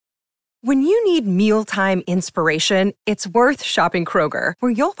When you need mealtime inspiration, it's worth shopping Kroger,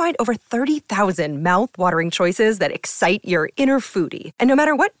 where you'll find over 30,000 mouth-watering choices that excite your inner foodie. And no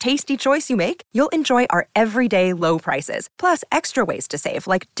matter what tasty choice you make, you'll enjoy our everyday low prices, plus extra ways to save,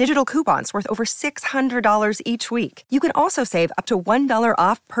 like digital coupons worth over $600 each week. You can also save up to $1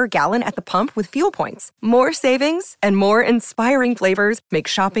 off per gallon at the pump with fuel points. More savings and more inspiring flavors make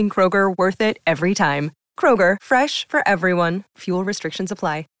shopping Kroger worth it every time. Kroger, fresh for everyone. Fuel restrictions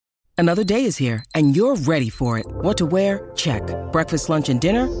apply. Another day is here, and you're ready for it. What to wear? Check. Breakfast, lunch, and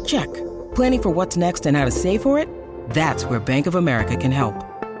dinner? Check. Planning for what's next and how to save for it? That's where Bank of America can help.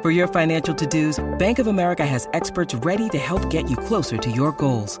 For your financial to-dos, Bank of America has experts ready to help get you closer to your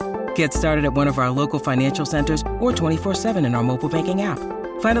goals. Get started at one of our local financial centers or 24/7 in our mobile banking app.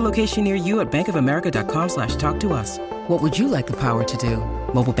 Find a location near you at bankofamerica.com/talktous. What would you like the power to do?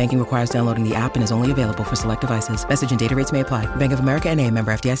 Mobile banking requires downloading the app and is only available for select devices. Message and data rates may apply. Bank of America N.A.,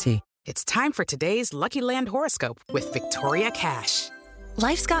 member FDIC. It's time for today's Lucky Land horoscope with Victoria Cash.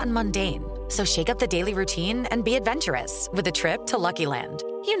 Life's gotten mundane, so shake up the daily routine and be adventurous with a trip to Lucky Land.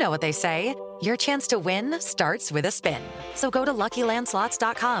 You know what they say, your chance to win starts with a spin. So go to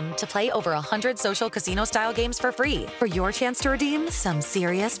LuckyLandSlots.com to play over 100 social casino-style games for free for your chance to redeem some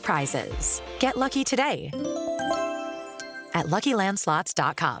serious prizes. Get lucky today at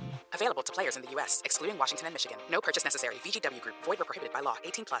LuckyLandSlots.com. Available to players in the U.S., excluding Washington and Michigan. No purchase necessary. VGW Group. Void where prohibited by law.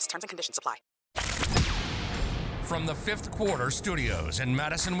 18+. Terms and conditions apply. From the Fifth Quarter Studios in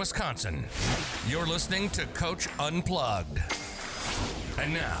Madison, Wisconsin, you're listening to Coach Unplugged.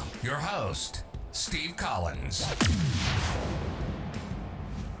 And now, your host, Steve Collins.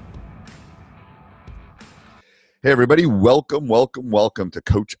 Hey, everybody. Welcome to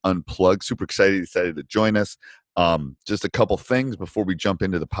Coach Unplugged. Super excited you decided to join us. Just a couple things before we jump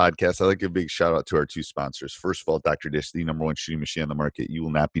into the podcast. I'd like to give a big shout out to our two sponsors. First of all, Dr. Dish, the number one shooting machine on the market. You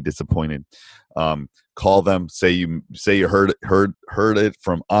will not be disappointed. Call them, say you heard it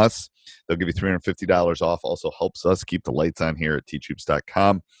from us. They'll give you $350 off. Also helps us keep the lights on here at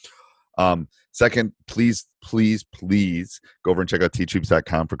teachhoops.com. Second, please go over and check out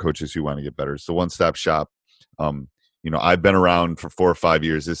teachhoops.com for coaches who want to get better. It's a one-stop shop. I've been around for 4 or 5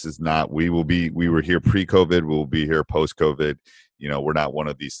 years. This is not, we were here pre-COVID. We'll be here post-COVID. We're not one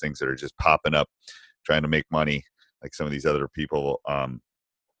of these things that are just popping up trying to make money like some of these other people.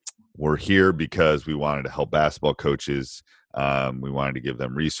 We're here because we wanted to help basketball coaches. We wanted to give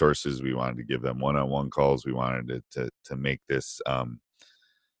them resources. We wanted to give them one-on-one calls. We wanted to make this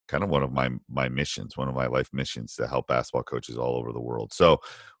kind of one of my missions, one of my life missions, to help basketball coaches all over the world. So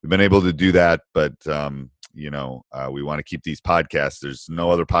we've been able to do that, but we want to keep these podcasts. There's no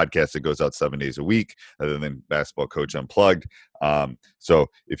other podcast that goes out 7 days a week other than Basketball Coach Unplugged. So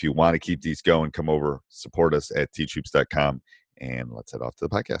if you want to keep these going, come over, support us at teachhoops.com, and let's head off to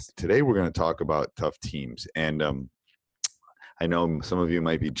the podcast. Today we're going to talk about tough teams. And I know some of you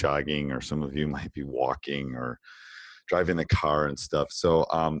might be jogging, or some of you might be walking or driving the car and stuff. So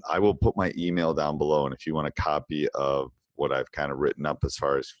I will put my email down below, and if you want a copy of what I've kind of written up as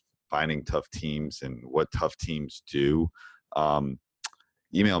far as finding tough teams and what tough teams do,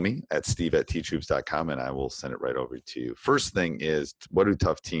 email me at steve@teachhoops.com, and I will send it right over to you. First thing is, what do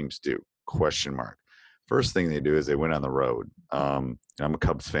tough teams do? ? First thing they do is they win on the road. I'm a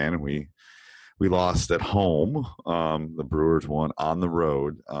Cubs fan, and we lost at home. The Brewers won on the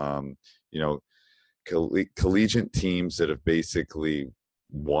road. Collegiate teams that have basically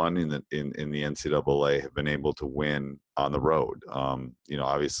won in the NCAA have been able to win on the road.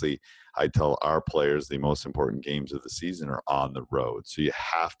 Obviously, I tell our players the most important games of the season are on the road. So you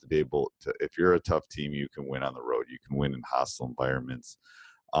have to be able to, if you're a tough team, you can win on the road. You can win in hostile environments.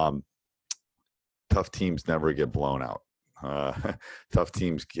 Tough teams never get blown out. Tough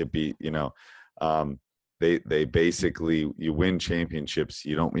teams get beat. They basically, you win championships.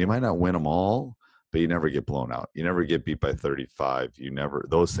 You might not win them all, but you never get blown out. You never get beat by 35.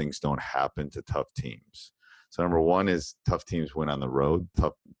 Those things don't happen to tough teams. So number one is tough teams win on the road.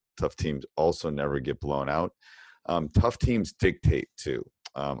 Tough teams also never get blown out. Tough teams dictate too.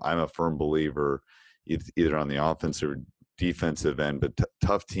 I'm a firm believer either on the offensive or defensive end, but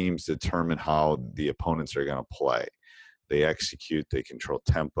tough teams determine how the opponents are going to play. They execute, they control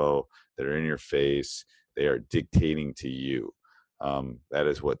tempo, they're in your face, they are dictating to you. That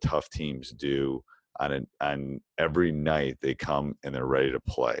is what tough teams do. On every night they come and they're ready to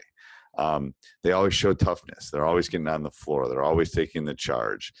play. They always show toughness. They're always getting on the floor. They're always taking the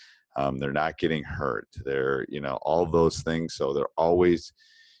charge. They're not getting hurt. They're, all those things. So they're always,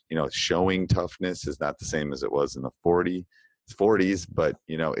 showing toughness is not the same as it was in the 40. 40s, but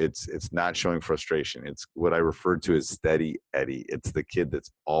it's not showing frustration. It's what I referred to as steady Eddie. It's the kid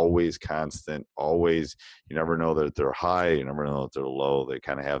that's always constant, always. You never know that they're high, you never know that they're low. They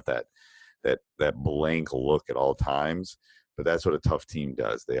kind of have that blank look at all times. But that's what a tough team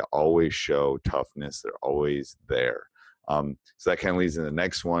does. They always show toughness. They're always there. So that kind of leads to the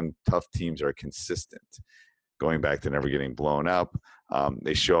next one. Tough teams are consistent. Going back to never getting blown up,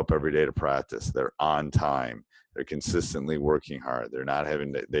 they show up every day to practice. They're on time. They're consistently working hard. They're not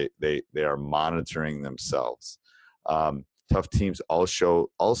having to, they are monitoring themselves. Tough teams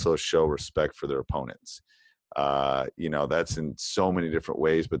also show respect for their opponents. That's in so many different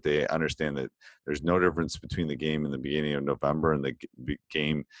ways, but they understand that there's no difference between the game in the beginning of November and the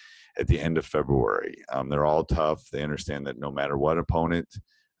game at the end of February. They're all tough. They understand that no matter what opponent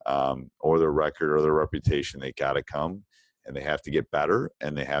or their record or their reputation, they got to come and they have to get better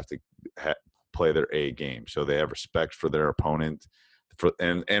and they have to play their A game. So they have respect for their opponent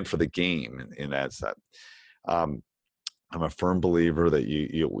and for the game in that set. I'm a firm believer that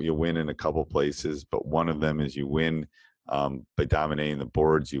you win in a couple places, but one of them is you win by dominating the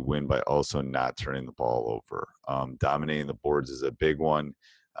boards. You win by also not turning the ball over. Dominating the boards is a big one.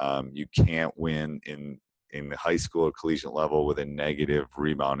 You can't win in the high school or collegiate level with a negative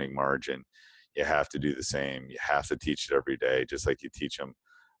rebounding margin. You have to do the same. You have to teach it every day, just like you teach them.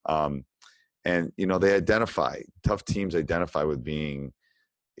 And tough teams identify with being,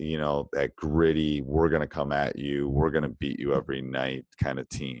 that gritty, we're going to come at you, we're going to beat you every night kind of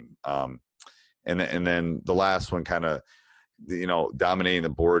team. And then the last one kind of, dominating the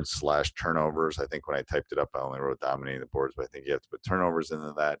boards / turnovers. I think when I typed it up, I only wrote dominating the boards, but I think you have to put turnovers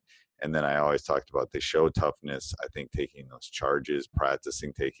into that. And then I always talked about they show toughness. I think taking those charges,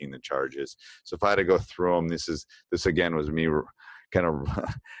 practicing taking the charges. So if I had to go through them, this again was me kind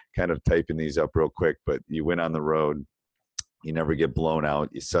of typing these up real quick, but you win on the road. You never get blown out.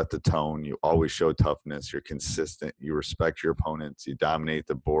 You set the tone. You always show toughness. You're consistent. You respect your opponents. You dominate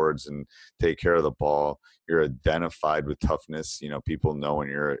the boards and take care of the ball. You're identified with toughness. People know in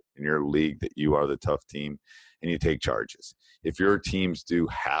your league that you are the tough team, and you take charges. If your teams do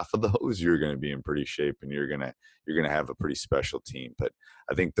half of those, you're going to be in pretty shape, and you're going to have a pretty special team. But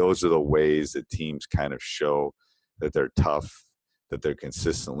I think those are the ways that teams kind of show that they're tough, that they're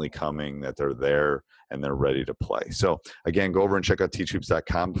consistently coming, that they're there, and they're ready to play. So, again, go over and check out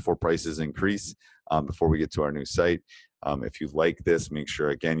teachhoops.com before prices increase, before we get to our new site. If you like this, make sure,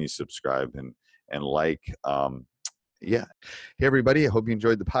 again, you subscribe and like. Hey, everybody, I hope you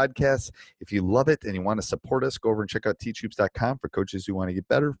enjoyed the podcast. If you love it and you want to support us, go over and check out teachhoops.com for coaches who want to get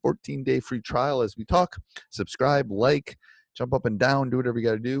better. 14-day free trial as we talk. Subscribe, like, jump up and down, do whatever you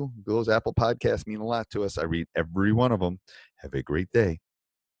got to do. Those Apple Podcasts mean a lot to us. I read every one of them. Have a great day.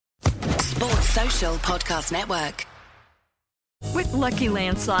 Sports Social Podcast Network. With Lucky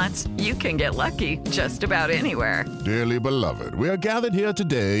Land Slots, you can get lucky just about anywhere. Dearly beloved, we are gathered here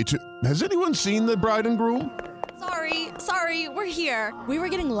today to... Has anyone seen the bride and groom? Sorry, we're here. We were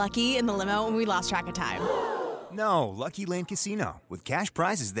getting lucky in the limo and we lost track of time. No, Lucky Land Casino, with cash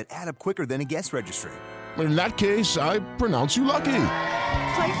prizes that add up quicker than a guest registry. In that case, I pronounce you lucky.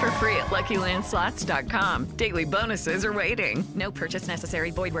 Play for free at LuckyLandSlots.com. Daily bonuses are waiting. No purchase necessary.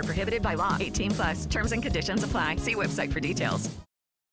 Void where prohibited by law. 18+. Terms and conditions apply. See website for details.